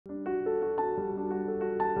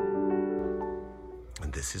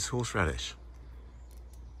And this is horseradish,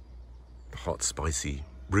 the hot, spicy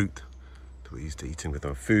root that we're used to eating with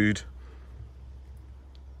our food.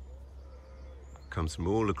 Comes from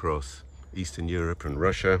all across Eastern Europe and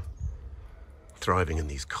Russia, thriving in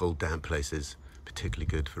these cold, damp places, particularly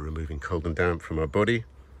good for removing cold and damp from our body,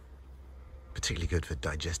 particularly good for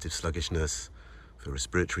digestive sluggishness, for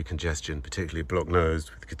respiratory congestion, particularly blocked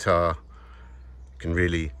nose with catarrh. You can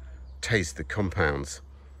really taste the compounds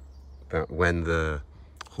that when the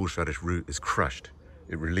horseradish root is crushed,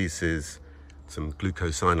 it releases some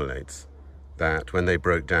glucosinolates that when they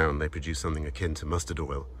broke down, they produce something akin to mustard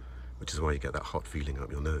oil, which is why you get that hot feeling up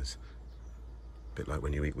your nose. A bit like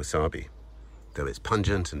when you eat wasabi. Though it's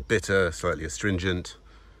pungent and bitter, slightly astringent,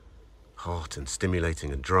 hot and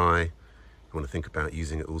stimulating and dry. You want to think about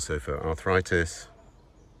using it also for arthritis.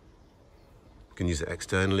 You can use it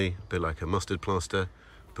externally, a bit like a mustard plaster,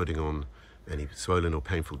 putting on any swollen or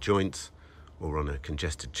painful joints or on a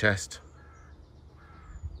congested chest.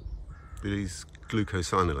 These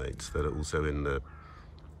glucosinolates that are also in the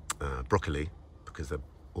broccoli, because they're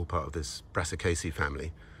all part of this Brassicaceae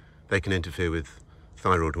family, they can interfere with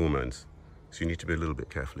thyroid hormones. So you need to be a little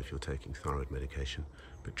bit careful if you're taking thyroid medication.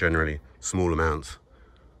 But generally, small amounts,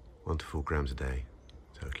 1 to 4 grams a day,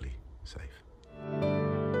 totally safe.